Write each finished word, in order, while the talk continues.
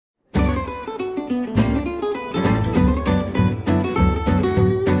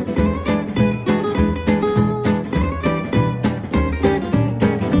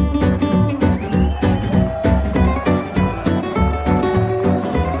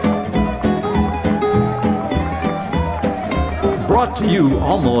brought to you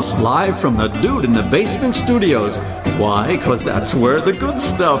almost live from the Dude in the Basement studios. Why? Because that's where the good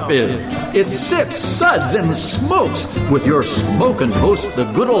stuff is. It's Sips, Suds, and Smokes with your smoking host, the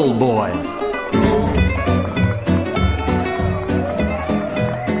Good Old Boys.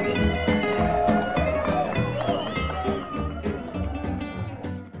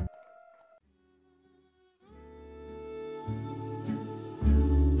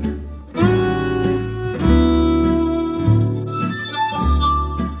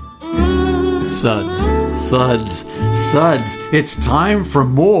 Suds, Suds, Suds. It's time for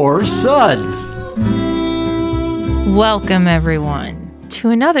more Suds. Welcome, everyone, to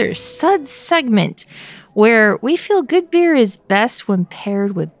another Suds segment where we feel good beer is best when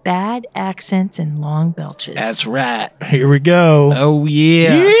paired with bad accents and long belches. That's right. Here we go. Oh,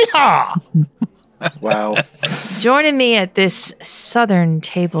 yeah. Yeehaw! Wow. Joining me at this southern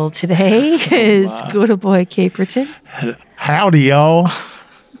table today is Good Old Boy Caperton. Howdy, y'all.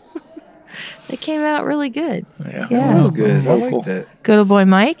 They came out really good. Yeah. Yeah. That was good. I Local. like that. Good Old Boy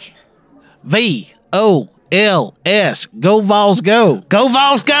Mike. VOLS. Go Vols, go. Go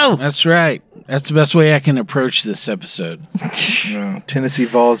Vols, go! That's right. That's the best way I can approach this episode. Tennessee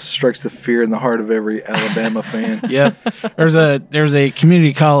Vols strikes the fear in the heart of every Alabama fan. Yep. There's a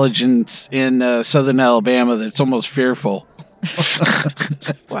community college in southern Alabama that's almost fearful.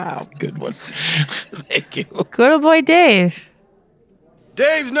 Wow. Good one. Thank you. Good Old Boy Dave.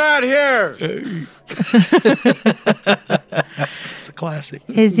 Dave's not here. It's a classic.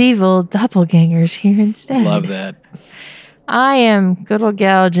 His evil doppelganger's here instead. Love that. I am good old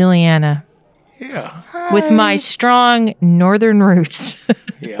gal Juliana Yeah. with my strong northern roots.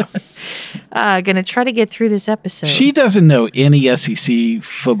 Yeah. Gonna try to get through this episode. She doesn't know any SEC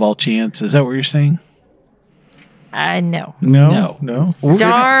football chants. Is that what you're saying? No. No.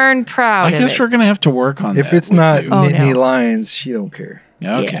 Darn proud I of guess it. we're going to have to work on that. If it's with not you. Oh, Nittany no. Lions, she don't care.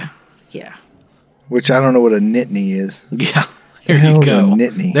 Okay. Yeah. Which I don't know what a Nittany is. Yeah. There hell you is a go.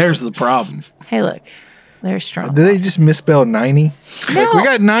 Nittany? There's the problem. Hey, look. They're strong. Did they just misspell 90? No. Like, we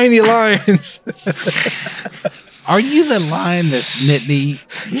got 90 Lions. Are you the line that's Nittany?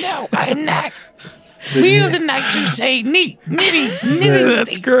 No, I'm not. We're the knights who say neat, nitty.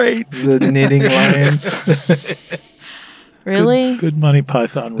 That's great. The Knitting Lions. Really? Good Monty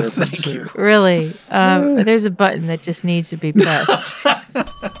Python reference there. Really? There's a button that just needs to be pressed.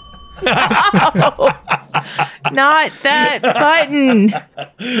 Not that button.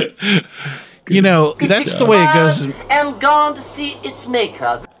 You know, that's the way it goes. And gone to see its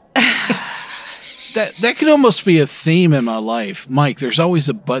maker. That could almost be a theme in my life. Mike, there's always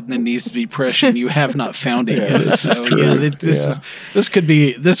a button that needs to be pressed and you have not found it yet. this is So, true. yeah,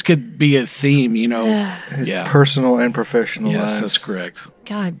 this could be a theme, you know. His Yeah. personal and professional Yes, lives. that's correct.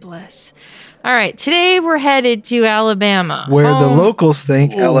 God bless. All right. Today we're headed to Alabama. Where the home- locals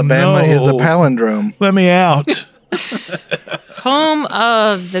think Oh, Alabama is a no. palindrome. Let me out. home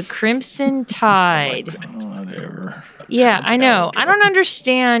of the Crimson Tide. Whatever. Yeah, I know. I don't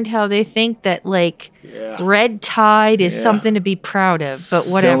understand how they think that, like, red tide is something to be proud of, but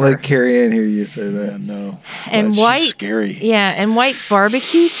whatever. Don't let Carrie Ann hear you say that. No. And She's white- scary. Yeah, and white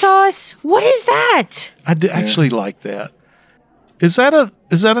barbecue sauce? What is that? I do actually like that. Is that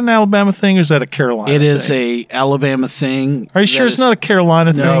an Alabama thing or is that a Carolina It is thing? a Alabama thing. Are you sure it's not a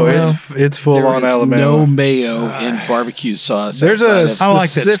Carolina thing? No, though? it's full There on is Alabama. no mayo in barbecue sauce. There's outside a I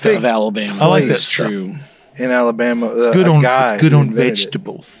like that specific of Alabama. I like that That's stuff. true. in Alabama. good a on guy it's good who on invented it.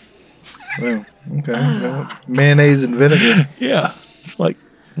 vegetables. Well, okay. Well, mayonnaise and vinegar. Yeah. It's like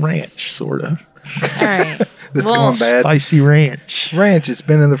ranch, sort of. All right. That's Well, going bad. Spicy ranch. Ranch, it's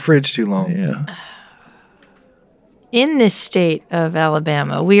been in the fridge too long. Yeah. In this state of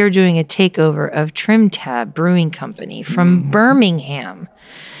Alabama, we are doing a takeover of Trim Tab Brewing Company from Birmingham,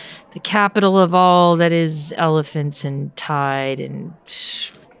 the capital of all that is elephants and tide and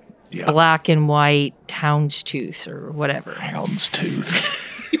Yeah. black and white houndstooth or whatever. Houndstooth.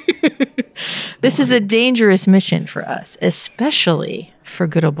 This is a dangerous mission for us, especially for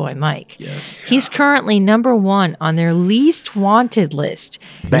good old boy Mike. Yes. He's currently number 1 on their least wanted list.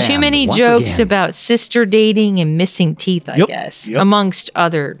 Too Banned many once jokes again. about sister dating and missing teeth, I Yep, guess, yep. amongst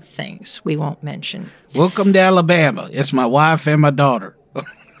other things we won't mention. Welcome to Alabama. It's my wife and my daughter.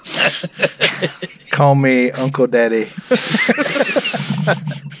 Call me Uncle Daddy.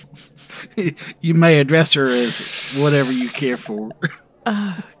 You may address her as whatever you care for.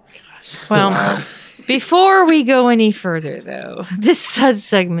 Well, before we go any further, though, this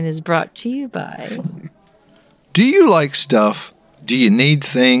segment is brought to you by Do you like stuff Do you need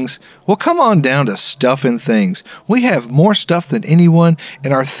things? Well, come on down to Stuff and Things. We have more stuff than anyone,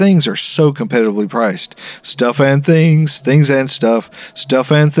 and our things are so competitively priced. Stuff and Things, Things and Stuff, Stuff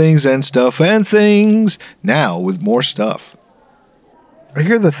and Things and Stuff and Things. Now with more stuff. I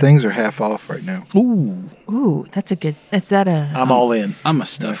hear the things are half off right now. Ooh, that's a good. Is that a? I'm all in. I'm a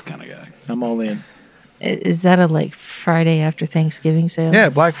stuff kind of guy. I'm all in. Is that a like Friday after Thanksgiving sale? Yeah,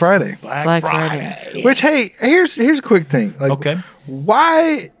 Black Friday. Black Friday. Yeah. Which, hey, here's a quick thing. Like, Okay.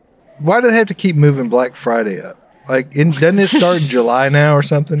 Why do they have to keep moving Black Friday up? Like, doesn't it start in July now or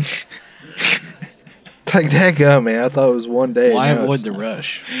something? Like, dadgum, man. I thought it was one day. Why Now avoid it's- the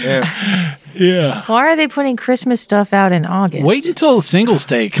rush? Yeah. Yeah. Why are they putting Christmas stuff out in August? Wait until Singles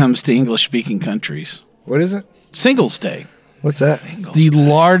Day comes to English-speaking countries. What is it? Singles Day, What's that? the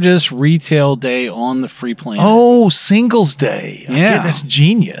largest retail day on the free planet. Oh, Singles Day. I Yeah. get that's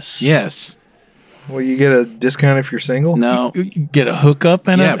genius. Yes. Well, you get a discount if you're single? No. You get a hookup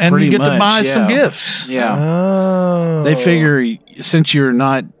and, Yeah, and pretty you get to much, buy some yeah. gifts. Yeah. Oh. They figure since you're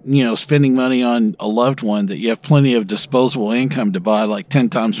not, spending money on a loved one, that you have plenty of disposable income to buy like 10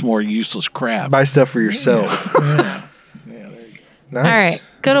 times more useless crap. Buy stuff for yourself. Yeah. Nice. All right,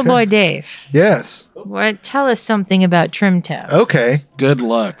 good old boy Dave. Yes. What? Tell us something about Trim Tab. Okay. Good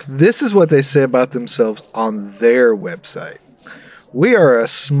luck. This is what they say about themselves on their website. We are a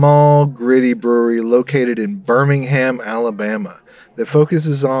small, gritty brewery located in Birmingham, Alabama, that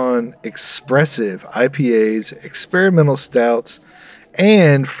focuses on expressive IPAs, experimental stouts,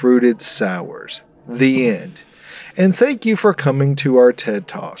 and fruited sours. The end. And thank you for coming to our TED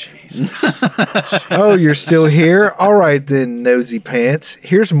Talk. Oh, you're still here? All right then, nosy pants.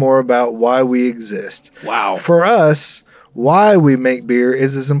 Here's more about why we exist. Wow. For us, why we make beer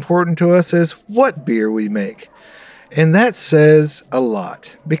is as important to us as what beer we make. And that says a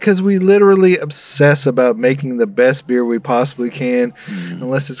lot because we literally obsess about making the best beer we possibly can,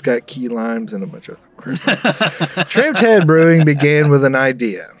 unless it's got key limes and a bunch of other crap. Trim Tab Brewing began with an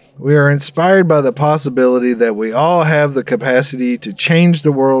idea. We are inspired by the possibility that we all have the capacity to change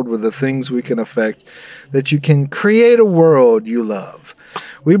the world with the things we can affect, that you can create a world you love.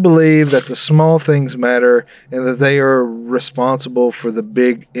 We believe that the small things matter and that they are responsible for the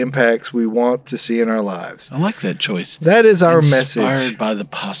big impacts we want to see in our lives. I like that choice. That is our Inspired message. by the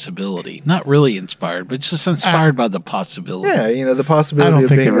possibility. Not really inspired, but just inspired by the possibility. Yeah, the I possibility don't of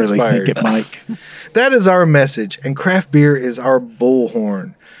think I being really inspired. think it, Mike. That is our message, and craft beer is our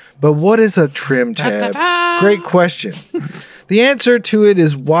bullhorn. But what is a Trim Tab? Great question. The answer to it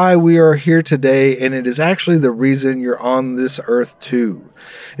is why we are here today, and it is actually the reason you're on this earth too.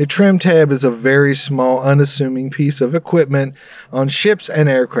 A Trim Tab is a very small, unassuming piece of equipment on ships and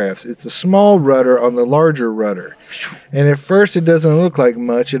aircrafts. It's a small rudder on the larger rudder. And at first it doesn't look like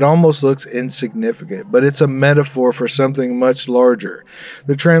much, it almost looks insignificant, but it's a metaphor for something much larger.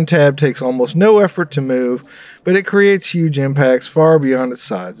 The Trim Tab takes almost no effort to move, but it creates huge impacts far beyond its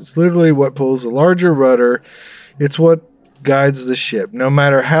size. It's literally what pulls the larger rudder. It's what guides the ship, no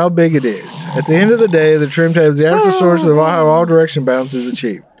matter how big it is. At the end of the day, the Trim Tab is the actual source of how all direction balance is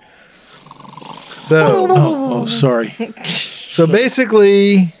achieved. So Sorry.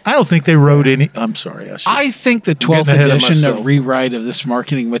 basically, I don't think they wrote any. I'm sorry. I think the 12th getting ahead of edition of myself. rewrite of this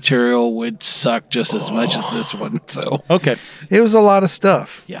marketing material would suck just as much as this one. So Okay. it was a lot of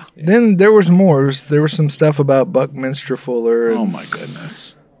stuff. Yeah. Then there was more. There was some stuff about Buckminster Fuller. And, oh my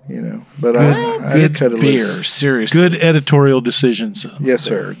goodness. But I Good cut it beer, loose. seriously. Good editorial decisions. Yes,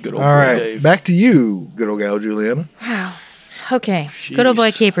 there, sir. Good old All boy right, Dave. back to you, good old gal Juliana. Okay, good old boy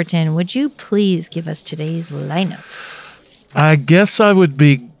Jeez. Caperton, would you please give us today's lineup? I guess I would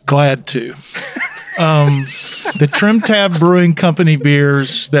be glad to. The Trim Tab Brewing Company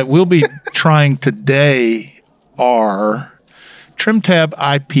beers that we'll be trying today are Trim Tab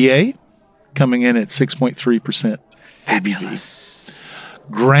IPA, coming in at 6.3% ABV.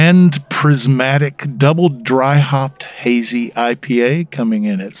 Grand Prismatic Double Dry Hopped Hazy IPA, coming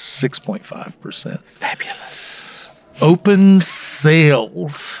in at 6.5%. Fabulous. Open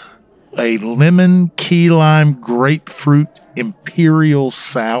Sales, a lemon key lime grapefruit imperial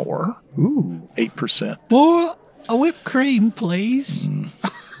sour. Ooh, 8%. Or a whipped cream, please.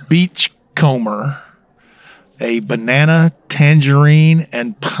 Beachcomber, a banana, tangerine,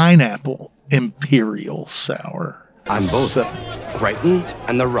 and pineapple imperial sour. I'm both frightened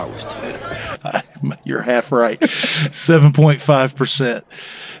and the roast. You're half right. 7.5%.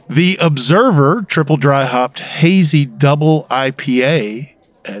 The Observer Triple Dry Hopped Hazy Double IPA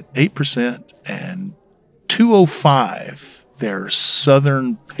at 8%. And 205, their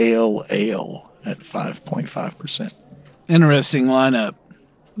Southern Pale Ale at 5.5%. Interesting lineup.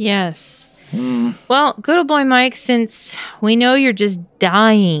 Yes. Well, good old boy Mike, since we know you're just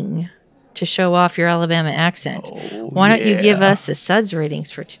dying to show off your Alabama accent, why don't you give us the Suds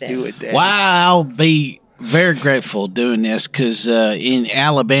ratings for today? Do it, Daddy. Well, I'll be very grateful doing this because in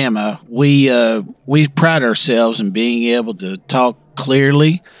Alabama, we pride ourselves in being able to talk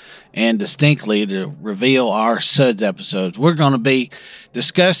clearly and distinctly to reveal our Suds episodes. We're going to be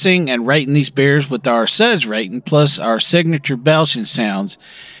discussing and rating these beers with our Suds rating plus our signature belching sounds.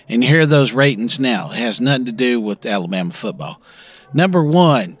 And hear those ratings now. It has nothing to do with Alabama football. Number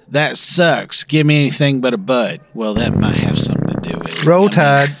 1, that sucks. Give me anything but a Bud. Well, that might have something to do with it. Roll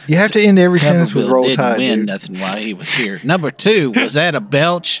Tide. You have to end every sentence with Roll Tide. Didn't win Dude. nothing while he was here. Number 2, was that a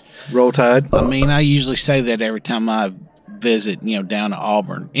belch? Roll Tide. I mean, I usually say that every time I visit, down to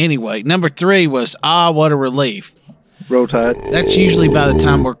Auburn. Anyway, number 3 was, what a relief. Roll Tide. That's usually by the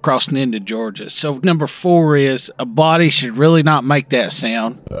time we're crossing into Georgia. So number 4 is, a body should really not make that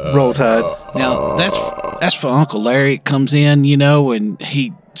sound. Roll Tide. Now, that's for Uncle Larry. It comes in, and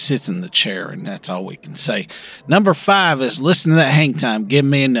he sits in the chair, and that's all we can say. Number 5 is, listen to that hang time. Give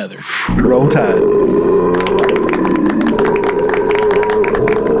me another. Roll Tide.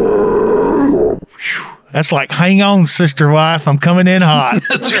 That's like, hang on, sister wife. I'm coming in hot.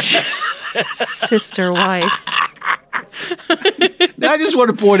 Sister wife. Now, I just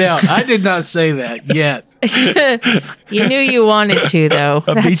want to point out, I did not say that yet. You knew you wanted to, though.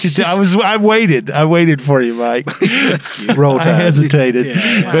 I beat you to, I waited for you, Mike. Roll I Tide. hesitated,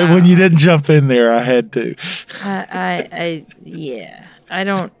 but when you didn't jump in there, I had to. Yeah. I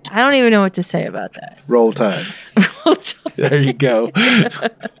don't even know what to say about that. Roll Tide. There you go.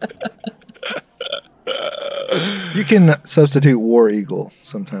 You can substitute War Eagle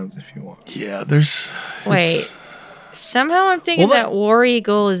sometimes if you want. Yeah, there's. Wait. Somehow I'm thinking that War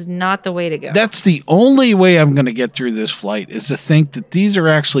Eagle is not the way to go. That's the only way I'm going to get through this flight is to think that these are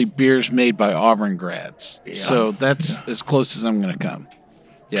actually beers made by Auburn grads. Yeah. So that's as close as I'm going to come.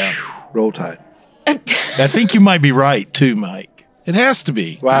 Yeah. Roll Tide. I think you might be right too, Mike. It has to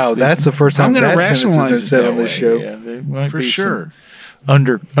be. Wow, that's the first time I'm going to that sentence has been rationalize it said that on this way. show. Yeah, there might For be sure. some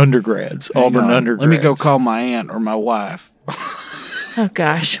undergrads, Auburn undergrads. Let me go call my aunt or my wife. Oh,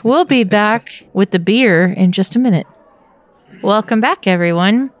 gosh. We'll be back with the beer in just a minute. Welcome back,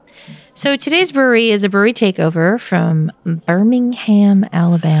 everyone. So today's brewery is a brewery takeover from Birmingham,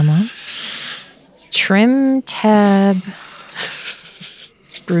 Alabama. Trim Tab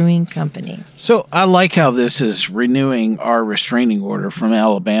Brewing Company. So I like how this is renewing our restraining order from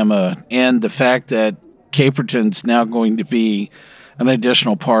Alabama and the fact that Caperton's now going to be an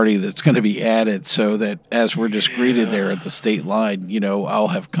additional party that's going to be added so that as we're just greeted there at the state line, I'll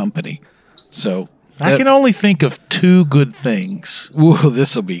have company. So I can only think of 2 good things. Ooh,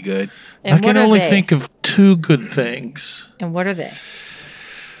 this will be good. And I can what are only they? think of 2 good things. And what are they?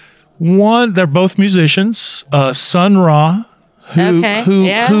 One, they're both musicians. Sun Ra,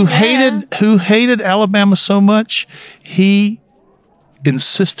 who hated Alabama so much, he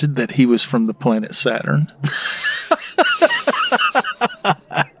insisted that he was from the planet Saturn.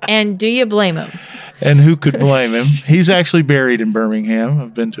 And do you blame him? And who could blame him? He's actually buried in Birmingham.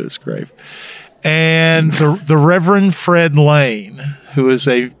 I've been to his grave. And the Reverend Fred Lane, who is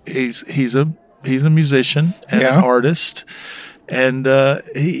he's a musician and an artist, and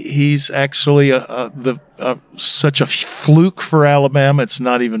he's actually such a fluke for Alabama. It's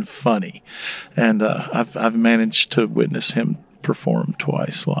not even funny. And I've managed to witness him perform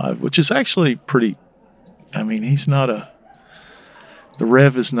twice live, which is actually pretty. I mean, he's not the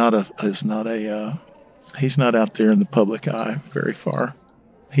Rev is not he's not out there in the public eye very far.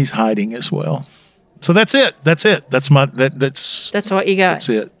 He's hiding as well. So that's it. That's what you got. That's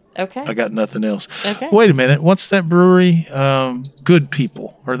it. Okay. I got nothing else. Okay. Wait a minute. What's that brewery? Good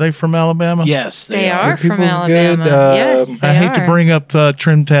People. Are they from Alabama? Yes, They are Good from People's Alabama. good. Yes, they I hate to are. bring up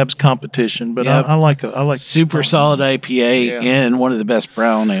Trim Tab's competition, but Yep. I like Super solid IPA and one of the best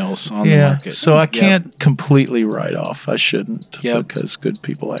brown ales on the market. So I Yep. can't completely write off. I shouldn't Yep. because Good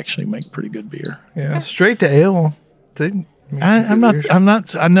People actually make pretty good beer. Yeah, straight to ale. They make some I'm good beers.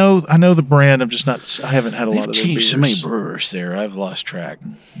 not. I know the brand. I'm just not. I haven't had a lot They've of their changed so many beers. brewers there. I've lost track.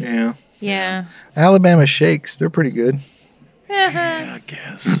 Yeah. Yeah. Alabama Shakes. They're pretty good. I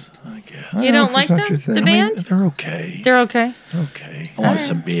guess. You don't if like it's not them? your thing. The I band? They're okay. They're okay. Okay. I want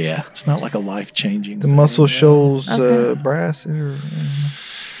some beer. It's not like a life-changing The thing. Muscle Shoals Okay. Brass. All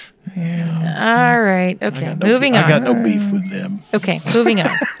right. Okay. Moving on. I got no beef with them. Okay, moving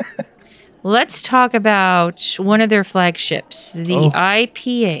on. Let's talk about one of their flagships, the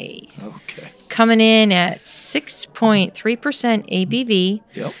IPA. Okay. Coming in at 6.3% ABV.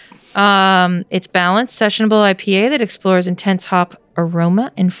 Yep. It's balanced, sessionable IPA that explores intense hop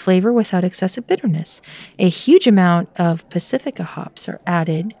aroma and flavor without excessive bitterness. A huge amount of Pacifica hops are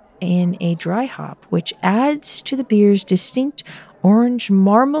added in a dry hop, which adds to the beer's distinct orange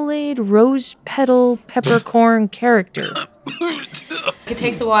marmalade, rose petal, peppercorn character. It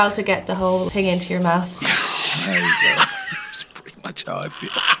takes a while to get the whole thing into your mouth. There you go. That's pretty much how I feel.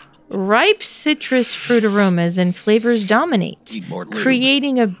 Ripe citrus fruit aromas and flavors dominate, Need more lube.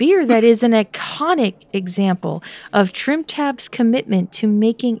 creating a beer that is an iconic example of Trim Tab's commitment to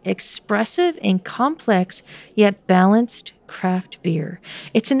making expressive and complex yet balanced craft beer.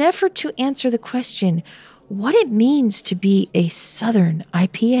 It's an effort to answer the question, what it means to be a Southern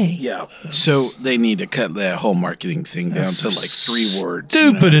IPA. Yeah. So they need to cut that whole marketing thing down to like 3 words.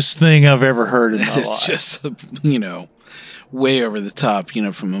 Stupidest thing I've ever heard in my life. It's just, way over the top,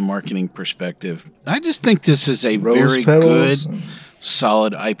 from a marketing perspective. I just think this is a Rose very petals good,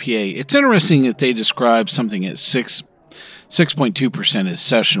 solid IPA. It's interesting that they describe something at 6.2% as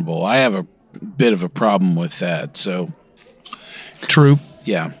sessionable. I have a bit of a problem with that. So, True.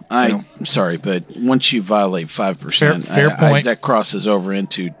 yeah, I'm sorry, but once you violate 5%, Fair point. that crosses over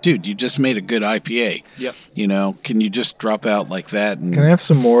into, dude, you just made a good IPA. Yep. Can you just drop out like that? And Can I have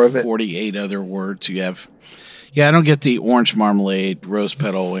some more of it? 48 other words you have. Yeah, I don't get the orange marmalade, rose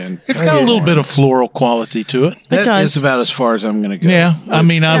petal, and It's got a little bit of floral quality to it. that does. is about as far as I'm going to go. Yeah, I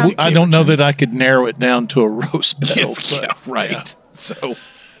mean, I Yeah. don't know that I could narrow it down to a rose petal. Yeah, but, right. yeah. So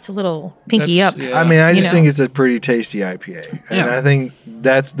It's a little pinky up. That's- I mean, I You just know. think it's a pretty tasty IPA, and Yeah. I think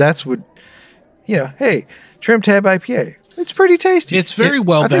that's what Hey, Trim Tab IPA. It's pretty tasty. it's very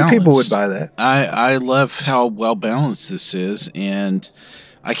well I balanced. think people would buy that. I love how well balanced this is, and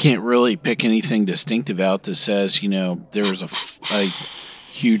I can't really pick anything distinctive out that says, there was a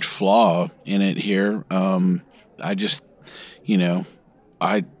huge flaw in it here. I just,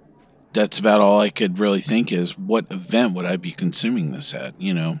 that's about all I could really think is what event would I be consuming this at,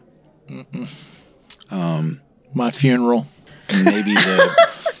 My funeral.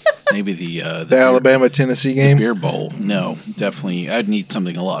 maybe The Alabama Tennessee game. beer bowl. No, definitely. I'd need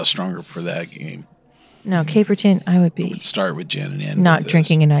something a lot stronger for that game. No, Caperton, I would be Start with gin and end not with this.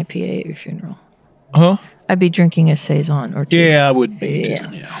 drinking an IPA at your funeral. Huh? I'd be drinking a Saison or two. Yeah, I would be. Yeah.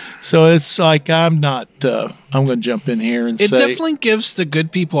 Too. Yeah. So it's like I'm not. I'm going to jump in here and It say definitely gives the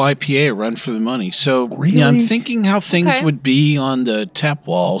Good People IPA a run for the money. So Really? I'm thinking how things Okay. would be on the tap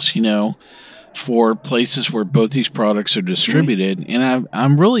walls, for places where both these products are distributed. And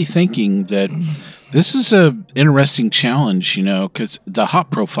I'm really thinking that this is a interesting challenge, because the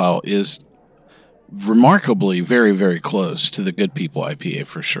hop profile is remarkably very, very close to the Good People IPA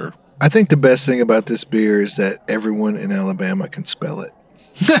for sure. I think the best thing about this beer is that everyone in Alabama can spell it.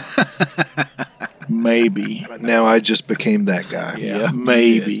 maybe. Now I just became that guy. Yeah,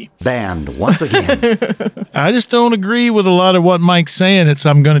 maybe. Banned once again. I just don't agree with a lot of what Mike's saying.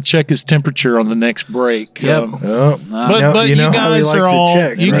 I'm going to check his temperature on the next break. Yep. Oh, But you you know how he guys likes are to all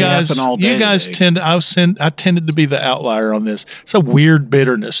check, you right? guys Happen all day you guys today. I tended to be the outlier on this. It's a weird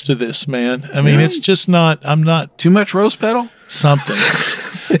bitterness to this, man. I mean, it's just not. I'm not Too much rose petal? something.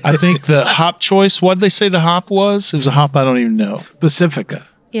 I think the hop choice. What did they say the hop was? It was a hop I don't even know. Pacifica.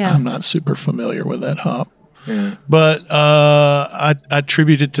 Yeah. I'm not super familiar with that hop. But I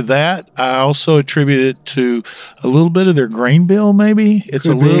attribute it to that. I also attribute it to a little bit of their grain bill. Maybe it's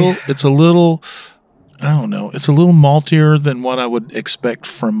Could a be. little. It's a little. I don't know. It's a little maltier than what I would expect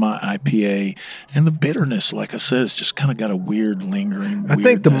from my IPA, and the bitterness, like I said, it's just kind of got a weird lingering. I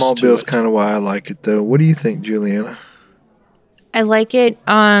think the weirdness malt to bill is it. kind of why I like it, though. What do you think, Juliana? I like it.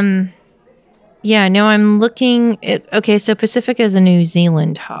 Yeah, no, I'm looking at, okay, so Pacifica is a New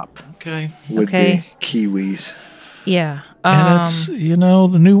Zealand hop. okay. Would Okay. be kiwis. Yeah. And it's the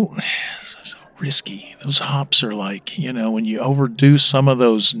new it's so risky. Those hops are like when you overdo some of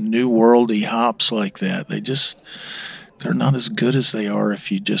those new worldy hops like that, they're not as good as they are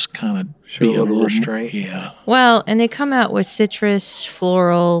if you just kind of Show a little restraint. Yeah, Well, and they come out with citrus,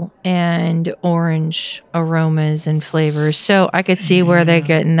 floral, and orange aromas and flavors. So I could see where they're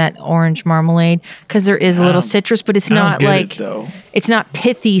getting that orange marmalade because there is a little citrus, but it's I don't not get like it, though. it's not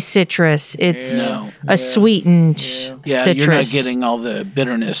pithy citrus. It's Yeah. a sweetened Yeah, citrus. you're not getting all the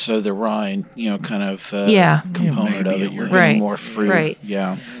bitterness of the rind, kind of Yeah. component Yeah, of maybe it. a You're little. getting Right, more fruit. right.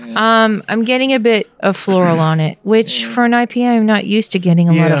 Yeah. I'm getting a bit of floral on it, which for an IPA, I'm not used to getting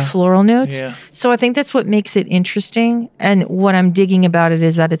a lot Yeah. of floral notes. Yeah. So I think that's what makes it interesting. And what I'm digging about it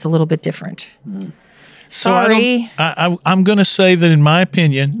is that it's a little bit different. So Sorry. I'm going to say that in my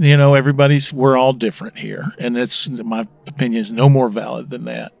opinion, we're all different here, and it's my opinion is no more valid than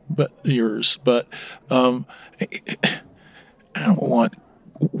that, but yours. But I don't want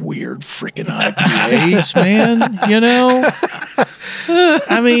weird freaking IPAs, man. You know,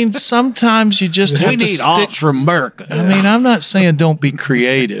 I mean, sometimes you just have We to need stick. hops from America. I mean, I'm not saying don't be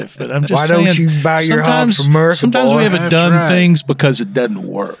creative, but I'm just Why saying don't you buy your hops sometimes, from America, sometimes boy? we haven't That's done right. things because it doesn't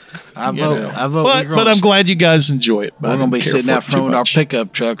work. I you vote. know. I vote. But I'm glad you guys enjoy it. We're going to be sitting out front with our pick.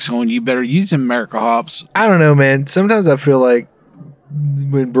 pickup trucks going, you better use America hops. I don't know, man. Sometimes I feel like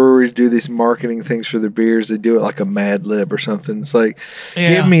when breweries do these marketing things for their beers, they do it like a Mad Lib or something. It's like,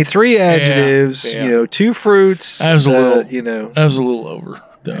 give me 3 adjectives, yeah. 2 fruits. That was a little, That was a little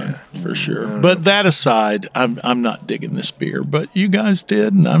overdone for sure. But that aside, I'm not digging this beer, but you guys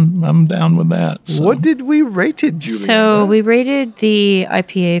did, and I'm down with that. So. What did we rate it, Juliana? So we rated the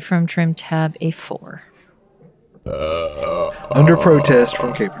IPA from Trim Tab a 4. Under protest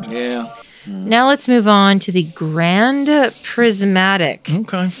from Caperton. Yeah. Now let's move on to the Grand Prismatic.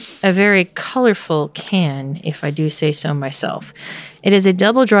 Okay. A very colorful can, if I do say so myself. It is a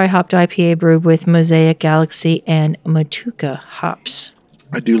double dry hopped IPA brewed with Mosaic, Galaxy, and Motueka hops.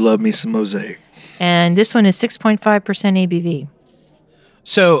 I do love me some Mosaic. And this one is 6.5% ABV.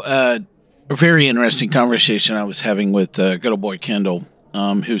 So, a very interesting conversation I was having with good old boy Kendall,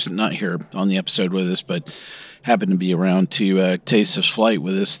 who's not here on the episode with us, but happened to be around to taste this flight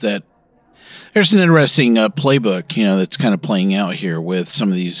with us, that there's an interesting playbook, that's kind of playing out here with some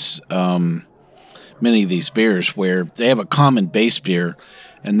of these, many of these beers where they have a common base beer,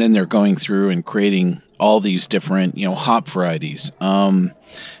 and then they're going through and creating all these different, hop varieties. And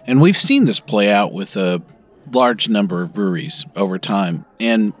we've seen this play out with a large number of breweries over time.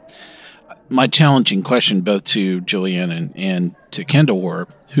 And my challenging question both to Julianne and to Kendall were,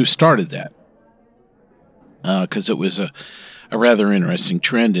 who started that? Because it was a rather interesting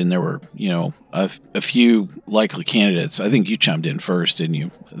trend, and there were, a few likely candidates. I think you chimed in first, didn't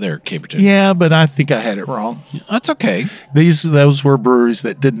you, there, Caperton? Yeah, but I think I had it wrong. That's okay. Those were breweries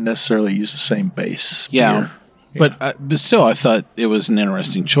that didn't necessarily use the same base. Yeah. Beer. But still, I thought it was an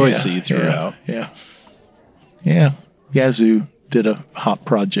interesting choice that you threw out. Yeah. Yazoo did a hop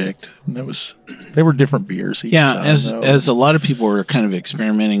project, and they were different beers each time. As a lot of people were kind of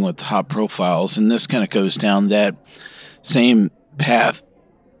experimenting with hop profiles, and this kind of goes down that same path.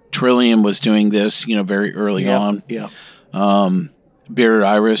 Trillium was doing this, very early on. Yeah. Bearded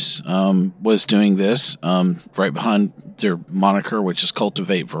Iris was doing this right behind their moniker, which is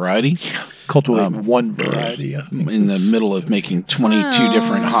Cultivate Variety. Cultivate one variety. In the middle of making 22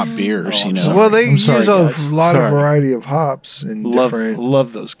 different hop beers, Well, they use sorry, a guys. lot of Sorry. variety of hops in different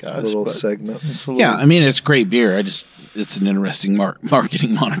Love those guys. little but segments. it's a little- Yeah, I mean, it's great beer. It's an interesting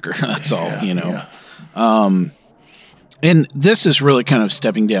marketing moniker. That's all, Yeah. And this is really kind of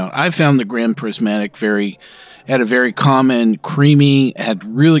stepping down. I found the Grand Prismatic had a very common, creamy, had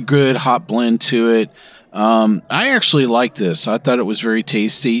really good hop blend to it. I actually like this. I thought it was very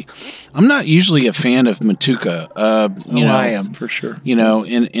tasty. I'm not usually a fan of Motueka. I am for sure.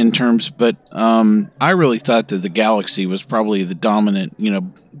 In terms, but I really thought that the Galaxy was probably the dominant,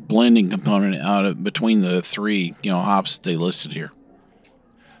 blending component out of between the 3, hops that they listed here.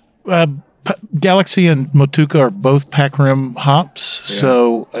 Galaxy and Motueka are both pack rim hops,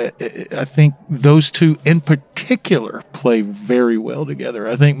 so I think those two in particular play very well together.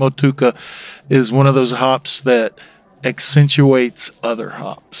 I think Motueka is one of those hops that accentuates other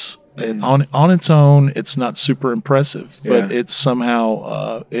hops. And on its own, it's not super impressive, but it's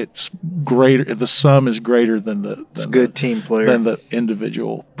somehow it's greater. The sum is greater than It's a good team player. than the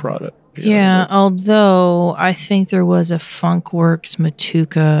individual product. Yeah, although I think there was a Funkworks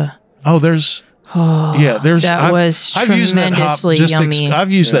Motueka. Oh, there's That was tremendously yummy.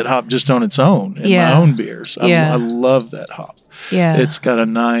 I've used that hop just on its own in my own beers. I love that hop. Yeah. It's got a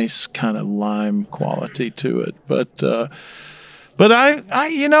nice kind of lime quality to it. But I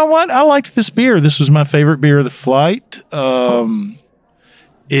you know what? I liked this beer. This was my favorite beer of the flight.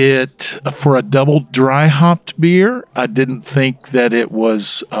 It for a double dry hopped beer, I didn't think that it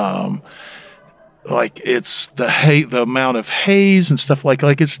was like it's the amount of haze and stuff like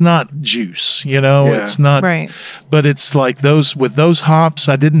it's not juice, it's not Right. But it's like with those hops,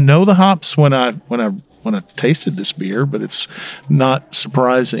 I didn't know the hops when I tasted this beer, but it's not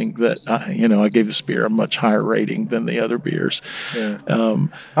surprising that I gave this beer a much higher rating than the other beers. Yeah.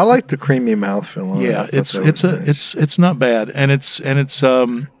 I like the creamy mouthfeel on it. Yeah, I thought that was nice. it's not bad, and it's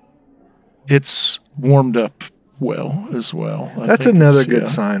warmed up well as well. That's another good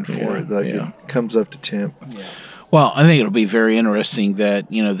sign for it. Like it comes up to temp. Well, I think it'll be very interesting that,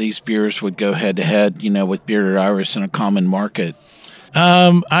 these beers would go head to head, with Bearded Iris in a common market.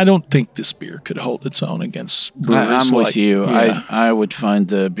 I don't think this beer could hold its own against breweries. I'm with you. Yeah. I would find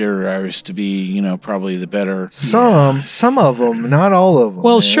the Bearded Iris to be, probably the better. Some of them, not all of them.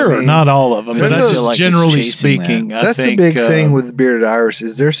 Well, man. sure, I mean, not all of them, but there's that's a- feel like it's generally chasing speaking. that. I That's think, the big thing with the Bearded Iris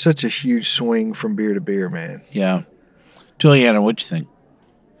is there's such a huge swing from beer to beer, man. Yeah. Juliana, what'd you think?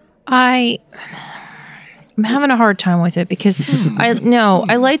 I'm having a hard time with it because I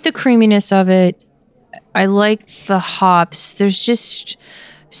like the creaminess of it. I like the hops. There's just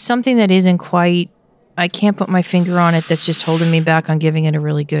something that isn't quite. I can't put my finger on it. That's just holding me back on giving it a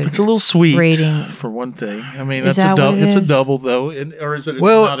really good. It's a little sweet rating. for one thing. I mean, Is that's a that double. what it It's a is? double though, or is it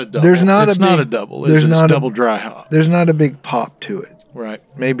Well, not a double? there's not it's a not big- a double. there's It's not a- double dry hop. There's not a big pop to it. Right.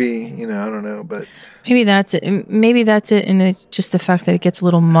 Maybe, I don't know, but Maybe that's it. Maybe that's it, and it's just the fact that it gets a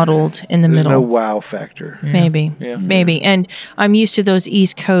little muddled in the there's middle. no wow factor. Maybe, Yeah. maybe, and I'm used to those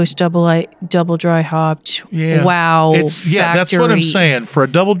East Coast double dry hopped. Yeah. Wow, that's what I'm factory saying. For a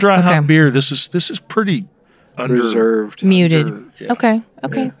double dry Okay. hop beer, this is pretty Reserved. muted. yeah. Okay,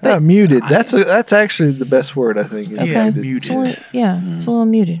 but Muted. That's actually the best word, I think. Is Yeah, muted. It's a little, it's a little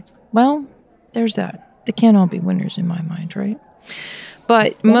muted. Well, there's that. They can't all be winners in my mind, right?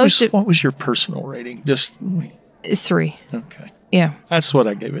 But What was your personal rating? Just 3. okay. Yeah. That's what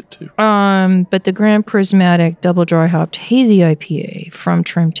I gave it to. But the Grand Prismatic Double Dry Hopped Hazy IPA from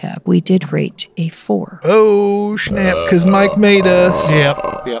Trim Tab, we did rate a 4. Oh, snap, because Mike made us.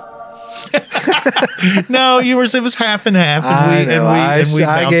 Yep. No, it was half and half. And I we, know. and we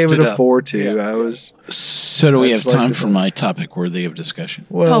I bounced gave it a up. 4 too. I was So do we I have just like time to for know. my topic worthy of discussion?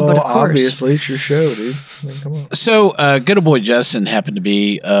 well. but of course. Obviously, it's your show, dude. I mean, come on. So, good old boy Justin happened to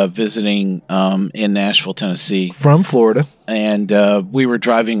be visiting in Nashville, Tennessee, From Florida, and we were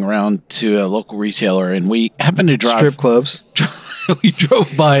driving around to a local retailer, and we happened to drive. strip clubs. We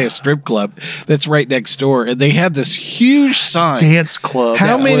drove by a strip club that's right next door, and they had this huge sign. Dance club.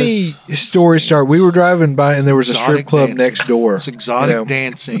 How that many was stories start? We were driving by, and there was a strip exotic club dancing. next door. It's exotic you know.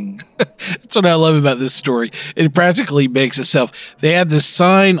 dancing. That's what I love about this story. It practically makes itself. They had this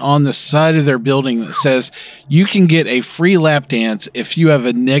sign on the side of their building that says, "You can get a free lap dance if you have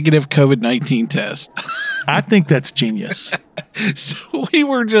a negative COVID-19 test." I think that's genius. So we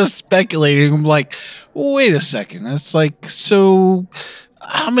were just speculating. I'm like, wait a second. It's like, so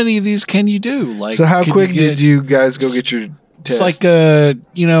how many of these can you do? Like, So how could quick get- did you guys go get your It's test? like,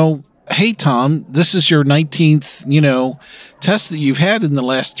 hey, Tom, this is your 19th, test that you've had in the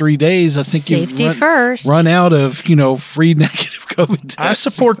last 3 days. I think Safety you've first. run out of, free negative COVID tests. I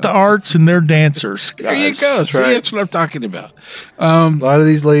support the arts and their dancers. There you guys. go. See, right. that's what I'm talking about. a lot of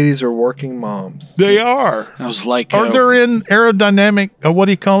these ladies are working moms. They are. I was like, Or they're in aerodynamic, what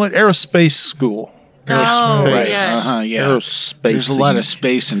do you call it? Aerospace school. Oh, right. yes. Yeah. Aerospace. There's a lot of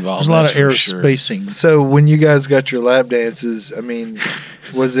space involved. There's a lot of that's for sure. aerospacing. So when you guys got your lap dances, I mean,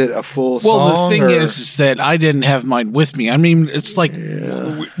 was it a full Well, song? the thing or- is that I didn't have mine with me. I mean, it's like,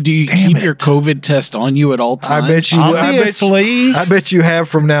 do you Damn keep your it. COVID test on you at all I times? bet you. Obviously. I bet you have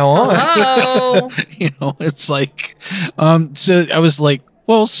from now on. Oh, It's like, so I was like,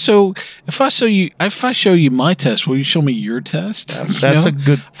 well, so if I show you my test, will you show me your test? That's a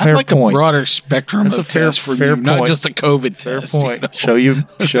good, I'd fair like point. a broader spectrum That's of a fair- tests from fair you, not point. just a COVID Fair test. point. Show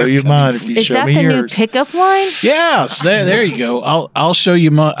you mine if you is show that me the new yours. pickup line? Yes, there you go. I'll show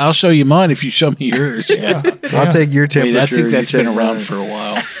you mine. I'll show you mine if you show me yours. Yeah. I'll take your I temperature. mean, I think you that's take been around mine. for a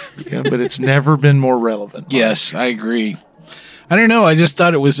while. Yeah, but it's never been more relevant. Yes, I agree. I don't know. I just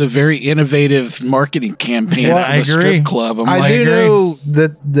thought it was a very innovative marketing campaign Well, for I the strip agree. club. I'm I like, do know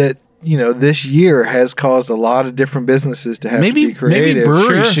that this year has caused a lot of different businesses to have to maybe be creative. breweries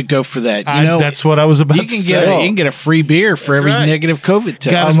Sure. should go for that. That's what I was about you to can say. get a free beer for every right. negative COVID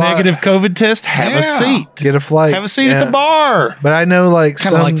test. Got a lot- negative COVID test? Have a Yeah. seat. Get a flight. Have a seat Yeah. at the bar. But I know, like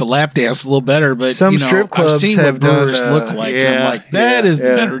Kind of like the lap dance a little better, but some strip I've clubs seen have what brewers done, look like. and yeah, I'm like, that is the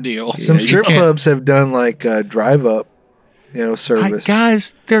yeah. better deal. some you strip can't- clubs have done like drive up, service.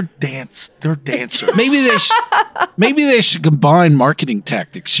 Guys, they're dancers. Maybe they should combine marketing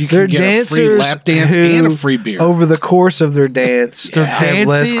tactics. You They're can get a free dancers lap dance who, and a free beer. over the course of their dance, have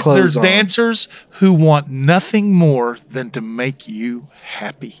less clothes There's on. dancers who want nothing more than to make you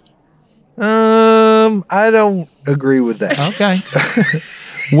happy. I don't agree with that. Okay.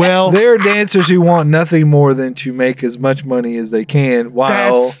 Well, There are dancers who want nothing more than to make as much money as they can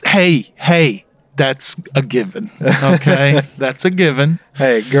while hey, that's a given. Okay, that's a given.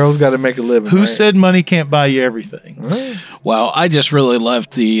 hey, girls got to make a living. Who right? said money can't buy you everything? Well, I just really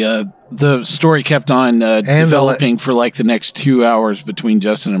loved the the story kept on developing for like the next 2 hours between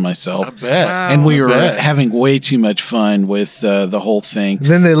Justin and myself. I bet. And we were bet. having way too much fun with the whole thing. And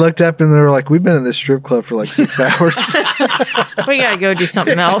then they looked up and they were like, "We've been in this strip club for like 6 hours. We gotta go do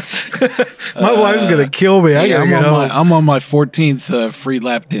something else. My wife's gonna kill me. I Yeah, gotta get home." I'm on my 14th free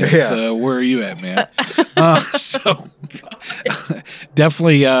lap dance. Yeah. Where are you at, man? So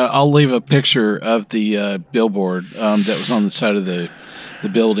definitely, I'll leave a picture of the billboard that was on the side of the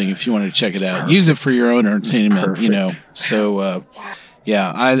building if you want to check it out. Use it for your own entertainment, you know. So,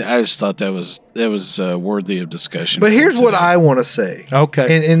 yeah, I just thought that was worthy of discussion. But here's what I want to say.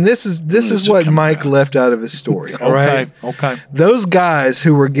 Okay. And this is what Mike left out of his story. All right. Okay. Those guys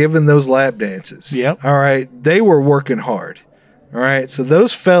who were given those lap dances. Yep. All right. They were working hard. All right. So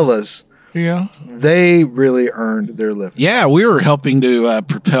those fellas, Yeah. they really earned their living. Yeah, we were helping to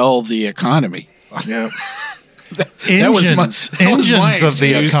propel the economy. Yeah. Engines that was my of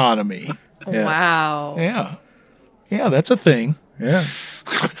the excuse. economy. Yeah. Wow. Yeah. Yeah, that's a thing. Yeah.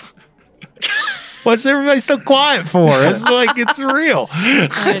 What's everybody so quiet for? It's like it's real.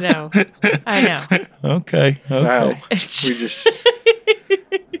 I know. Okay. Wow. Okay. We just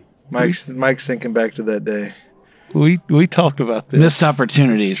Mike's thinking back to that day. We talked about this. Missed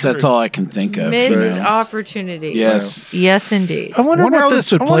opportunities. That's all I can think of. Missed opportunity. Yes. Yes, indeed. I wonder how what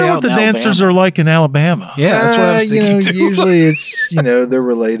this would I play wonder out what the in dancers Alabama. are like in Alabama. Yeah, that's what I was thinking too. Usually it's, they're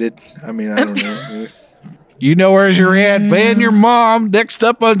related. I mean, I don't know. You know where's your aunt and your mom next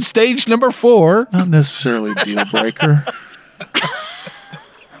up on stage number 4. Not necessarily a deal breaker.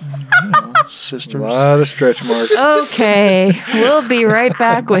 Sisters. A lot of stretch marks. Okay. We'll be right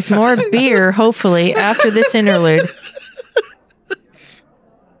back with more beer, hopefully, after this interlude.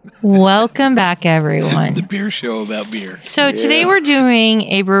 Welcome back, everyone. The beer show about beer. So today we're doing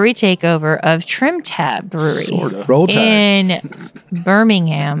a brewery takeover of Trim Tab Brewery Sorta. Roll Tide. in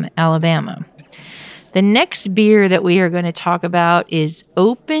Birmingham, Alabama. The next beer that we are going to talk about is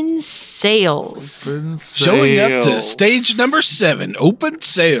Open Sales. Showing up to stage number 7, open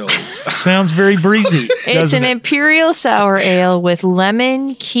sales. Sounds very breezy. It's doesn't an it? imperial sour ale with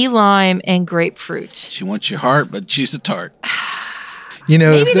lemon, key lime, and grapefruit. She wants your heart, but she's a tart. Maybe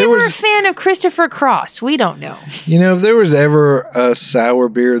if they there were a was, fan of Christopher Cross. We don't know. if there was ever a sour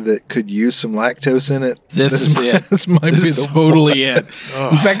beer that could use some lactose in it, This is it. This might be This is the totally it.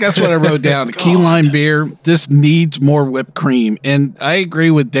 In fact, that's what I wrote down. A key lime beer. This needs more whipped cream. And I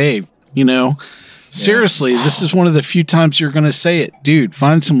agree with Dave. Seriously, this is one of the few times you're going to say it. Dude,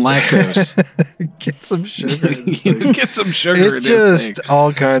 find some lactose. Get some sugar. in this thing. Get some sugar in It's this just thing.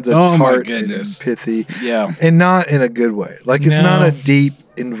 all kinds of Oh, my tart and goodness. pithy. Yeah. And not in a good way. Like, it's not No. a deep,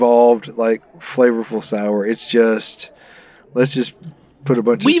 involved, like, flavorful sour. It's just, let's just put a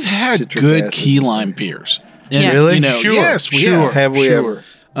bunch We've of had citric good acid. key lime beers. And, Yeah. Really? Sure. Yes, we Sure. Have we Sure.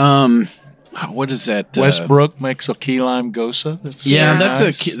 ever? What is that? Westbrook makes a key lime gosa. That's Yeah, very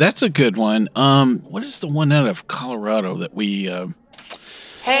nice. that's a good one. What is the one out of Colorado that we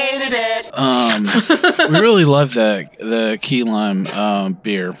Hated it. we really love the key lime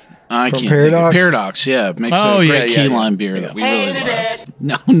beer. I From can't Paradox? think of Paradox. Yeah, makes Oh, a yeah, great yeah, key yeah. lime beer that we really Hated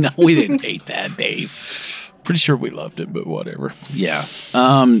love. No, we didn't hate that, Dave. Pretty sure we loved it, but whatever. Yeah,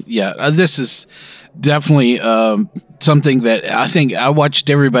 this is definitely something that I think I watched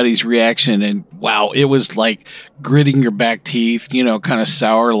everybody's reaction, and wow, it was like gritting your back teeth, kind of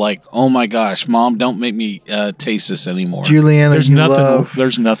sour. Like, oh my gosh, Mom, don't make me taste this anymore. Juliana, There's you nothing. love,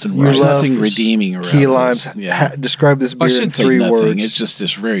 There's nothing you right. love nothing redeeming around key limes. this. Yeah. Describe this I beer in shouldn't say 3 nothing. words. It's just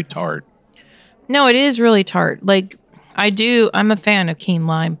this very tart. No, it is really tart. Like, I'm a fan of key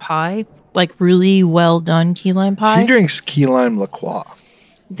lime pie. Like, really well done key lime pie. She drinks key lime La Croix.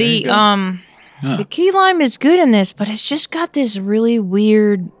 The key lime is good in this, but it's just got this really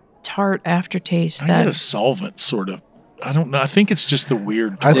weird tart aftertaste. I get a solvent, sort of. I don't know. I think it's just the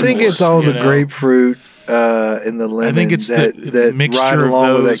weird. I think twist, it's all you the know? grapefruit and the lemon I think it's that the mixture ride of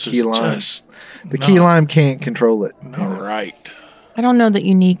along with that those key is lime. just The key lime can't control it. not right. I don't know that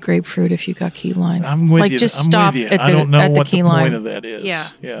you need grapefruit if you got key lime. I'm with like, you. just I'm stop with you. at the, I don't know at the what key the lime. point of that is. Yeah.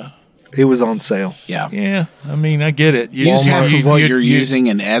 Yeah. It was on sale. Yeah. Yeah. I mean, I get it. Use half of what you're using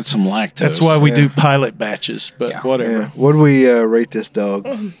and add some lactose. That's why we do pilot batches, but whatever. Yeah. What do we rate this dog?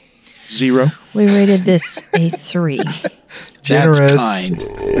 0. We rated this a 3. Generous. That's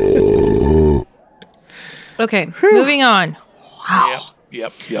kind. Okay, moving on.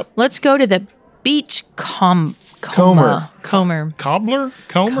 Yep. Let's go to the Comer. Comer. Cobbler?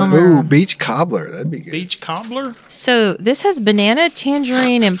 Comer? Comer. Ooh, beach cobbler. That'd be good. Beach cobbler? So this has banana,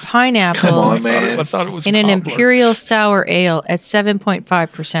 tangerine, and pineapple Come on, man. I thought it was in an cobbler. imperial sour ale at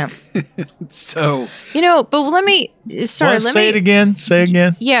 7.5%. So But let me Say it again. Say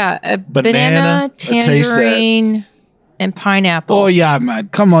again. Yeah, a Banana. banana, taste that. tangerine, and pineapple. oh yeah, man,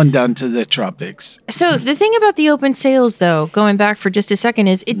 come on down to the tropics. So the thing about the open sales, though, going back for just a second,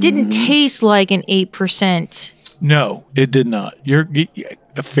 is it didn't taste like an 8%. No, it did not. You're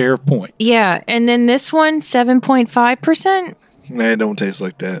a fair point. Yeah, and then this one, 7.5%. Nah, it don't taste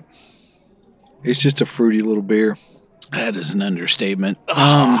like that. It's just a fruity little beer. That is an understatement.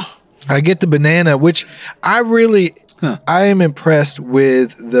 I get the banana, which I am impressed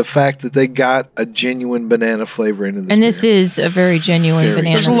with the fact that they got a genuine banana flavor into this. And this is a very genuine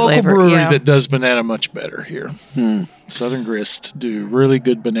banana There's a local flavor. brewery yeah. that does banana much better here. Southern Grist do really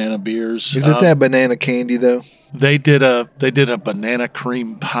good banana beers. Is it that banana candy though? They did a banana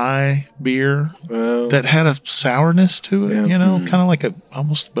cream pie beer that had a sourness to it, kind of like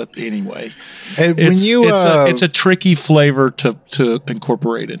but anyway. And when it's a tricky flavor to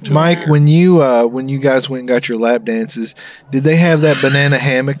incorporate into Mike, a beer. when you guys went and got your lap dances, did they have that banana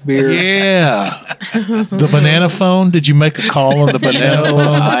hammock beer? Yeah. The banana phone, did you make a call on the banana No,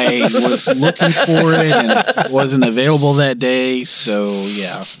 phone? I was looking for it and it wasn't available that day. So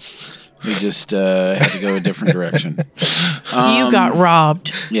yeah, we just had to go a different direction. You got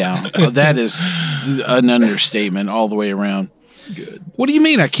robbed. Yeah, that is an understatement all the way around. Good. What do you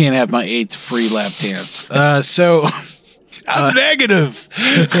mean I can't have my 8th free lap dance? I'm negative.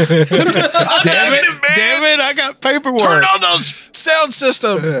 Damn it, I got paperwork. Turn on those sound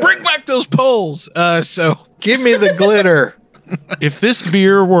system. Bring back those poles. Give me the glitter. If this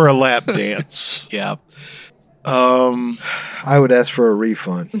beer were a lap dance, yeah. I would ask for a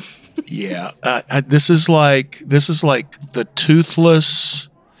refund. Yeah, this is like the toothless.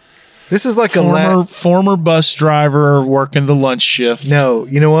 This is like a former bus driver working the lunch shift. No,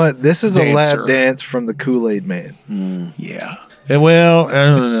 you know what? This is a Dancer. lap dance from the Kool-Aid Man. Yeah. Well, I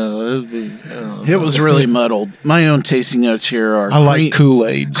don't know. It was really muddled. My own tasting notes here are I like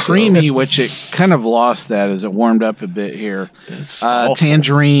Kool-Aid. creamy, which it kind of lost that as it warmed up a bit here. Awful.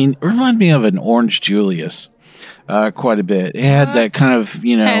 Tangerine reminded me of an Orange Julius. Quite a bit. It had that kind of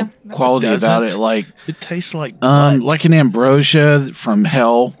quality about it, like it tastes like butt. like an ambrosia from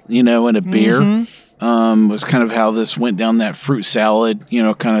hell, in a beer. Was kind of how this went down that fruit salad,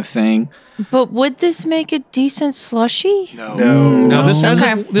 kind of thing. But would this make a decent slushy? No. This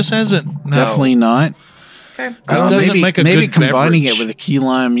hasn't. No. Definitely not. Okay. This doesn't make a maybe good combining beverage. it with a key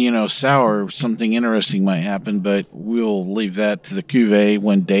lime, sour, something interesting might happen. But we'll leave that to the cuvee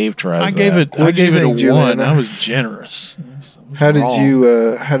when Dave tries. I gave it What'd you a think, 1. Juliana? I was generous. How did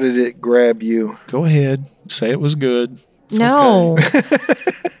how did it grab you? Go ahead. Say it was good. It's No. okay.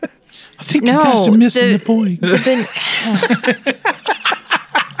 I think you guys are missing the point.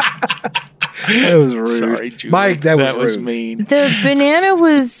 That was rude. Sorry, Julie. Mike, that was rude. mean. The banana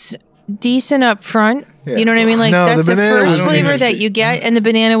was decent up front. Yeah. You know what I mean? Like No, that's the the banana first was flavor that interesting. you get, and the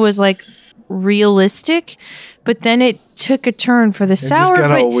banana was like realistic, but then it took a turn for the sour, got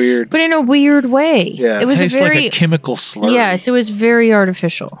but, all weird. but in a weird way. Yeah. It was Tastes very like a chemical slurry. yes, it was very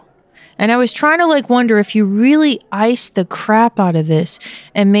artificial. And I was trying to wonder if you really iced the crap out of this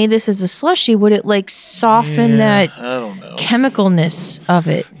and made this as a slushy, would it soften that I don't know. chemicalness of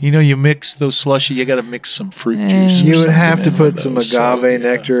it? You mix those slushy. You got to mix some fruit juice. or You would have to something put in some those, agave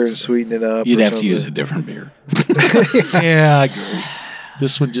nectar and sweeten it up. You'd or have to something. use a different beer. Yeah, I agree.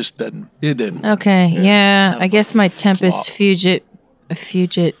 This one just doesn't. It didn't. Okay, yeah. I guess my Tempest flop.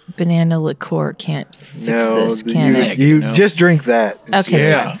 Fugit banana liqueur can't fix No, this, can it? you just drink that. and see.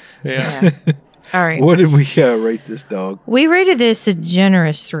 Okay. Yeah. All right. What did we rate this dog? We rated this a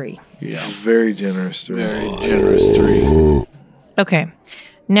generous 3. Yeah. Very generous. Very generous 3. Okay.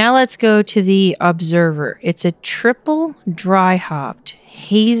 Now let's go to the Observer. It's a triple dry hopped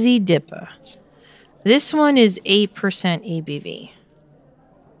hazy dipper. This one is 8% ABV.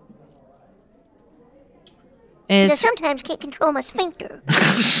 I It's, sometimes can't control my sphincter.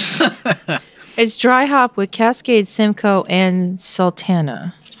 it's dry hop with Cascade, Simcoe, and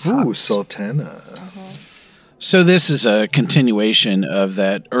Sultana. Ooh, Sultana. So this is a continuation of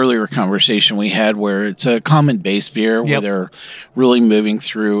that earlier conversation we had where it's a common base beer where Yep. they're really moving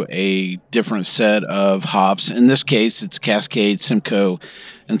through a different set of hops. In this case, it's Cascade, Simcoe,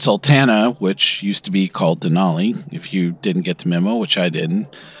 and Sultana, which used to be called Denali, if you didn't get the memo, which I didn't,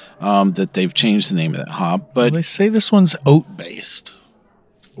 that they've changed the name of that hop. But They say this one's oat based.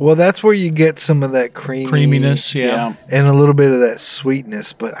 Well, that's where you get some of that Creaminess, yeah. and a little bit of that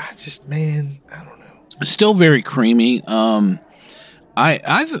sweetness. But I don't know. Still very creamy.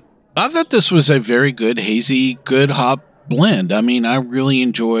 I thought this was a very good hazy, good hop blend. I mean, I really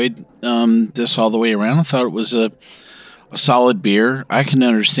enjoyed this all the way around. I thought it was a solid beer. I can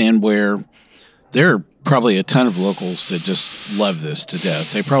understand where there are probably a ton of locals that just love this to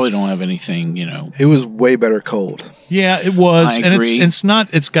death. They probably don't have anything, It was way better cold. Yeah, it was, I and agree. it's not.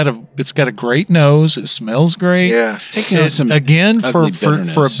 It's got a great nose. It smells great. Yeah. It's taking on some Again, for ugly a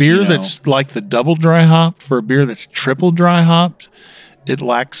bitterness, beer that's like the double dry hop, for a beer that's triple dry hopped, it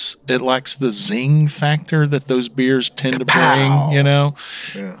lacks the zing factor that those beers tend to bring. Yeah.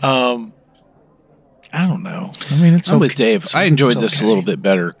 I don't know. I mean, it's I'm okay. with Dave. I enjoyed this a little bit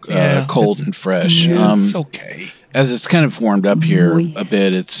better, cold and fresh. It's okay. As it's kind of warmed up here a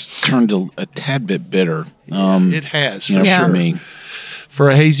bit, it's turned a tad bit bitter. It has for For sure. me. For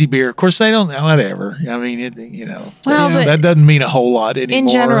a hazy beer, of course, they don't. Whatever. I mean, Well, but that doesn't mean a whole lot anymore. In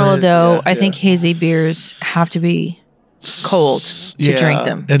general, though, Yeah, I think hazy beers have to be cold to drink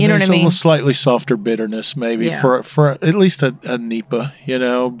them. And You know what I there's mean? a slightly softer bitterness, maybe Yeah. for at least a NEPA,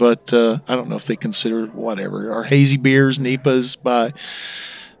 But I don't know if they consider whatever are hazy beers NEPAs by.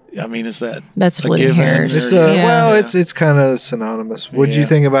 I mean, is that That's a splitting given? hairs. It's Yeah. it's kind of synonymous. What did you Yeah.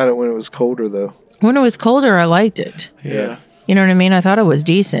 think about it when it was colder, though? When it was colder, I liked it. Yeah. You know what I mean? I thought it was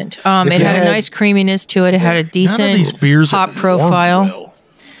decent. It you had a had- nice creaminess to it. It had a None decent of these beers hop have warmed profile. well.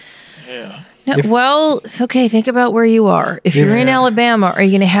 Yeah. No, well, it's okay. Think about where you are. If you're in Yeah. Alabama, are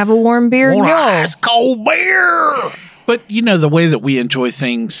you going to have a warm beer? Want No. an ice cold beer? But the way that we enjoy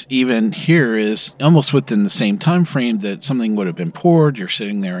things even here is almost within the same time frame that something would have been poured. You're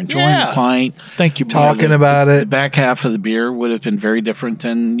sitting there enjoying Yeah. the pint. Thank you, Talking about The it. back half of the beer would have been very different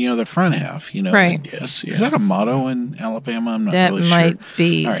than the front half. Right. Yes. Is that a motto in Alabama? I'm not That really might sure.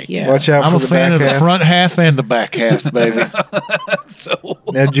 be. All right. Yeah. Watch out I'm for a the fan back of the half. front half and the back half, baby.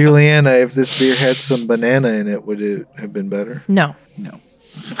 Now, Juliana, if this beer had some banana in it, would it have been better? No.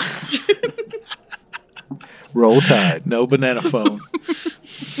 Roll Tide. No banana phone.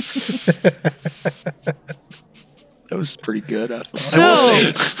 That was pretty good, I thought. So,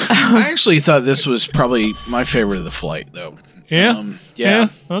 I actually thought this was probably my favorite of the flight, though. Yeah. Yeah.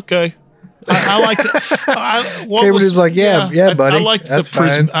 Okay. I like it. Cameron is like, yeah, buddy. I liked That's the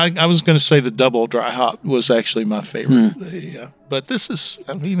prison. fine. I was going to say the double dry hop was actually my favorite. Yeah. But this is,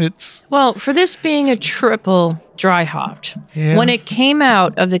 I mean, it's. well, for this being a triple dry hopped, Yeah. when it came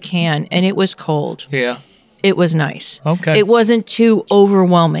out of the can and it was cold, Yeah. it was nice. Okay. It wasn't too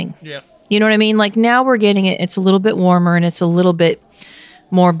overwhelming. Yeah. You know what I mean? Like now we're getting it. It's a little bit warmer and it's a little bit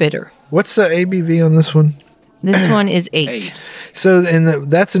more bitter. What's the ABV on this one? This one is 8. So,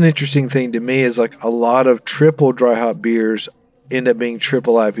 and that's an interesting thing to me is like a lot of triple dry hop beers end up being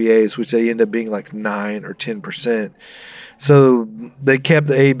triple IPAs, which they end up being like 9 or 10%. So they kept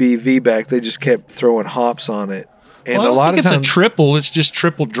the ABV back. They just kept throwing hops on it. And Well, I don't a lot think of it's times, a triple. It's just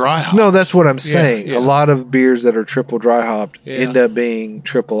triple dry hop. no, that's what I'm saying. yeah. A lot of beers that are triple dry hopped Yeah. end up being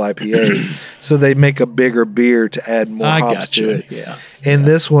triple IPA. So they make a bigger beer to add more I hops got to you. it. Yeah. And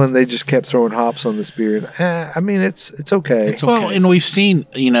this one, they just kept throwing hops on this beer. And, I mean, it's okay. It's Well, okay. and we've seen,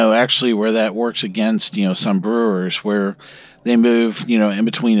 actually where that works against, some brewers where they move, in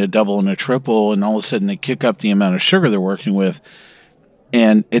between a double and a triple, and all of a sudden they kick up the amount of sugar they're working with,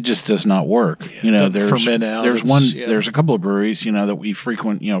 and it just does not work. doesn't ferment out. There's a couple of breweries, that we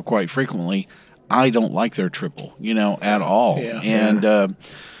frequent, quite frequently. I don't like their triple, at all. Yeah. And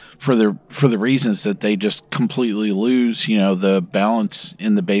for the reasons that they just completely lose, the balance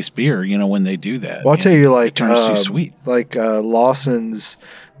in the base beer, when they do that. Well, I'll tell you, it like, turns too sweet. like Lawson's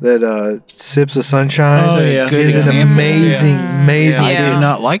that Sips of Sunshine Oh, yeah. Good is an example. amazing, amazing I Yeah. do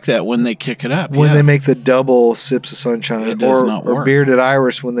not like that when they kick it up. when yeah. they make the double Sips of Sunshine It does not or work. Bearded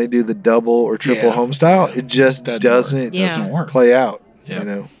Iris when they do the double or triple Yeah. home style. It just Doesn't doesn't, Yeah. doesn't work. play out. Yeah. You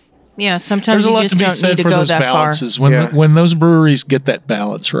know, Yeah, sometimes There's a you lot just to be don't said need to for go those that far. balances. When Yeah. when those breweries get that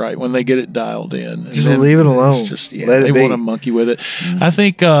balance right, when they get it dialed in, and Just then leave it alone. It's just, Let it they be. want to monkey with it. I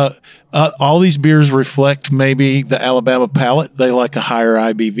think all these beers reflect maybe the Alabama palate. They like a higher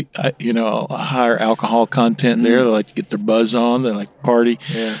IBV, a higher alcohol content there. They like to get their buzz on. They like to party.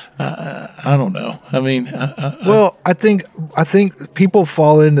 Yeah. I don't know. I mean, well, I think people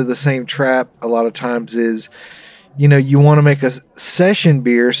fall into the same trap a lot of times is, you want to make a session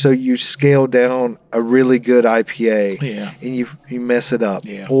beer, so you scale down a really good IPA, Yeah. and you mess it up.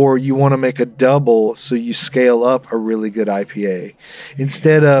 Yeah. Or you want to make a double, so you scale up a really good IPA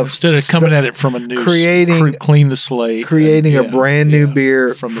instead of coming at it from a new creating- clean the slate, creating a brand new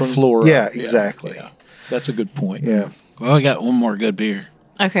beer from the floor. Yeah, up. exactly. Yeah. That's a good point. Yeah. Well, I got one more good beer.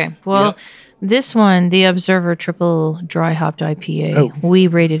 Okay, well, this one, the Observer Triple Dry Hopped IPA, we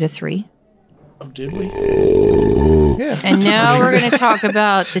rated a 3. Oh, did we? Yeah. And now we're going to talk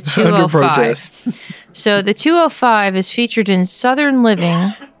about the Under 205. protest. So the 205 is featured in Southern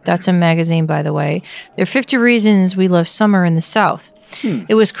Living. That's a magazine, by the way. There are 50 reasons we love summer in the South.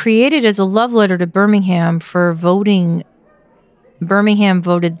 It was created as a love letter to Birmingham for voting. Birmingham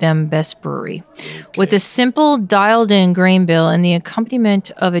voted them best brewery. With a simple, dialed-in grain bill and the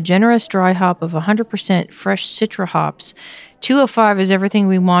accompaniment of a generous dry hop of 100% fresh Citra hops, 205 is everything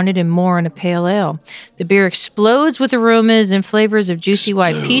we wanted and more in a pale ale. The beer explodes with aromas and flavors of juicy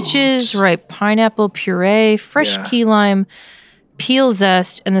white peaches, ripe pineapple puree, fresh key lime, peel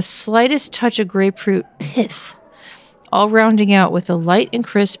zest, and the slightest touch of grapefruit pith, all rounding out with a light and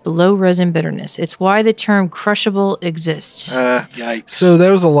crisp, low-resin bitterness. It's why the term crushable exists. Yikes. So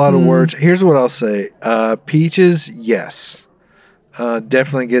that was a lot of words. Here's what I'll say. Peaches, yes.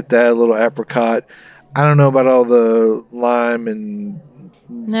 Definitely get that. A little apricot. I don't know about all the lime and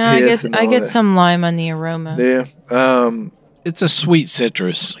No, I get some lime on the aroma. Yeah. It's a sweet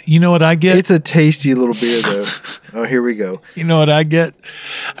citrus. You know what I get? It's a tasty little beer, though. Oh, here we go. You know what I get?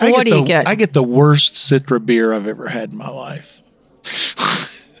 What do you get? I get the worst Citra beer I've ever had in my life.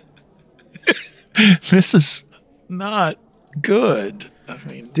 This is not good. I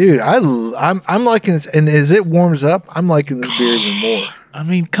mean, Dude, I'm liking this, and as it warms up, I'm liking this beer even more. I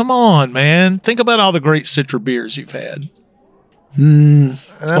mean, come on, man. Think about all the great Citra beers you've had. And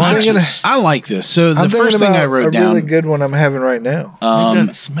I'm thinking, I like this. So the I'm first thing I about wrote a down, really good one I'm having right now. It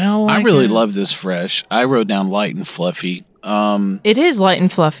doesn't smell like I really it. love this fresh. I wrote down light and fluffy. It is light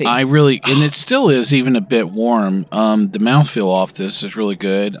and fluffy. And it still is even a bit warm. The mouthfeel off this is really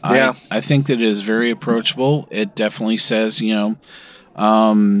good. Yeah. I think that it is very approachable. It definitely says,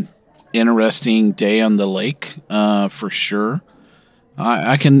 interesting day on the lake, for sure.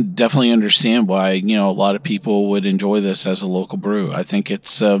 I can definitely understand why, a lot of people would enjoy this as a local brew. I think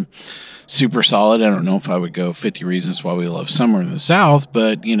it's super solid. I don't know if I would go 50 reasons why we love summer in the South,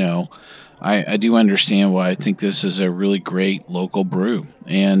 but, I do understand why I think this is a really great local brew.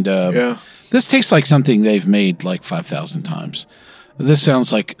 And this tastes like something they've made like 5,000 times. This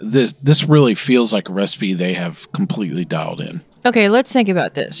sounds like this really feels like a recipe they have completely dialed in. Okay, let's think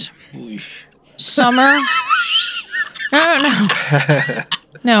about this. Summer. No.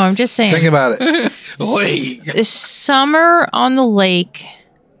 No, I'm just saying. Think about it. Wait. Summer on the lake.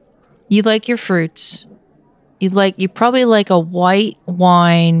 You like your fruits. You probably like a white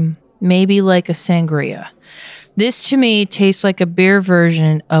wine, maybe like a sangria. This to me tastes like a beer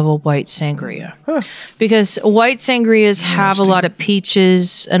version of a white sangria. Because white sangrias have a lot of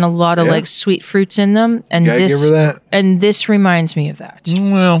peaches and a lot of like sweet fruits in them. And Gotta give her that. And this reminds me of that.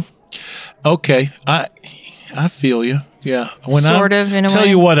 Well, okay. I feel you. Yeah. Sort of, in a tell way.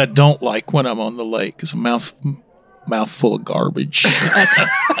 you what I don't like when I'm on the lake is a mouthful of garbage.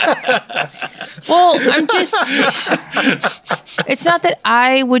 Well, it's not that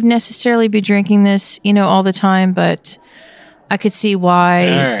I would necessarily be drinking this, all the time, but I could see why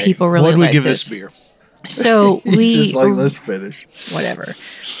All right. people really What do we like give this. this beer? So He's just like, let's finish. whatever.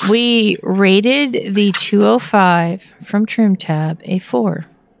 We rated the 205 from Trim Tab a 4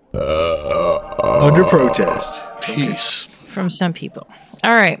 Under protest. Peace. from some people.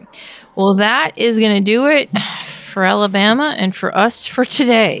 All right. Well, that is going to do it for Alabama and for us for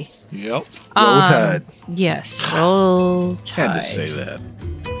today. Yep. Roll Tide. Yes, roll tide. Had to say that.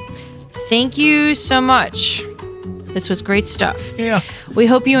 Thank you so much. This was great stuff. Yeah. We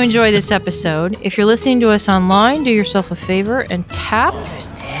hope you enjoy this episode. If you're listening to us online, do yourself a favor and tap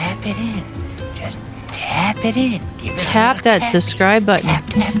that subscribe button.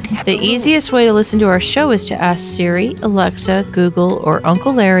 The easiest way to listen to our show is to ask Siri, Alexa, Google, or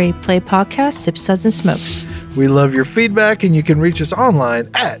Uncle Larry play podcast Sip Suds and Smokes. We love your feedback, and you can reach us online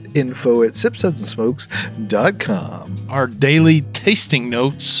at info@sipsudsandsmokes.com. Our daily tasting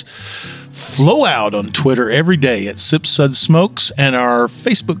notes flow out on Twitter every day at Sip Suds Smokes, and our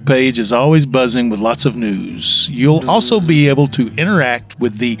Facebook page is always buzzing with lots of news. You'll also be able to interact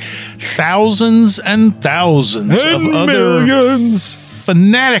with the thousands and thousands of other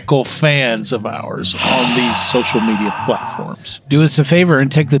fanatical fans of ours on these social media platforms. Do us a favor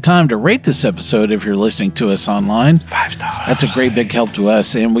and take the time to rate this episode if you're listening to us online. 5 stars. That's a great big help to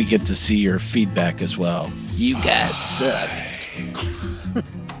us, and we get to see your feedback as well. You guys suck.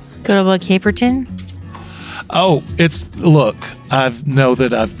 Good old Caperton. Oh, look, I know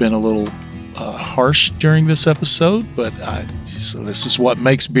that I've been a little harsh during this episode, but so this is what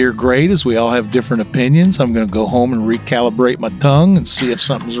makes beer great is we all have different opinions. I'm going to go home and recalibrate my tongue and see if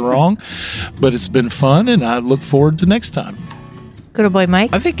something's wrong, but it's been fun, and I look forward to next time. Good old boy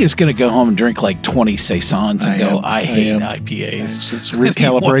Mike. I think he's going to go home and drink like 20 Saisons and I hate IPAs. It's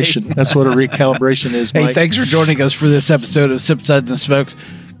recalibration. Anyway. That's what a recalibration is, Mike. Hey, thanks for joining us for this episode of Sip, Suds, and Smokes.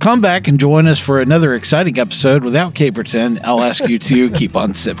 Come back and join us for another exciting episode without Caperton. I'll ask you to keep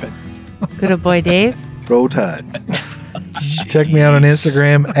on sipping. Good old boy Dave. Roll Tide. Check me out on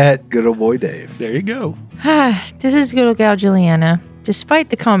Instagram at Good Old Boy Dave. There you go. This is good old gal Juliana. Despite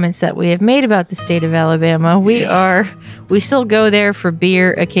the comments that we have made about the state of Alabama, we still go there for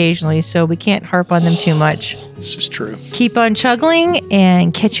beer occasionally, so we can't harp on them too much. This is true. Keep on chuggling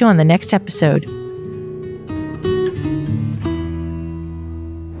and catch you on the next episode.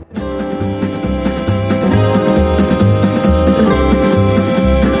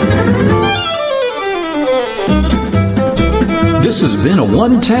 This has been a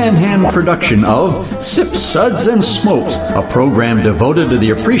One Tan Hand production of Sip, Suds, and Smokes, a program devoted to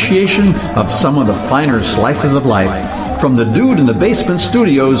the appreciation of some of the finer slices of life. From the Dude in the Basement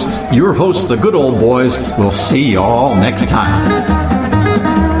Studios, your hosts, the Good Old Boys, will see you all next time.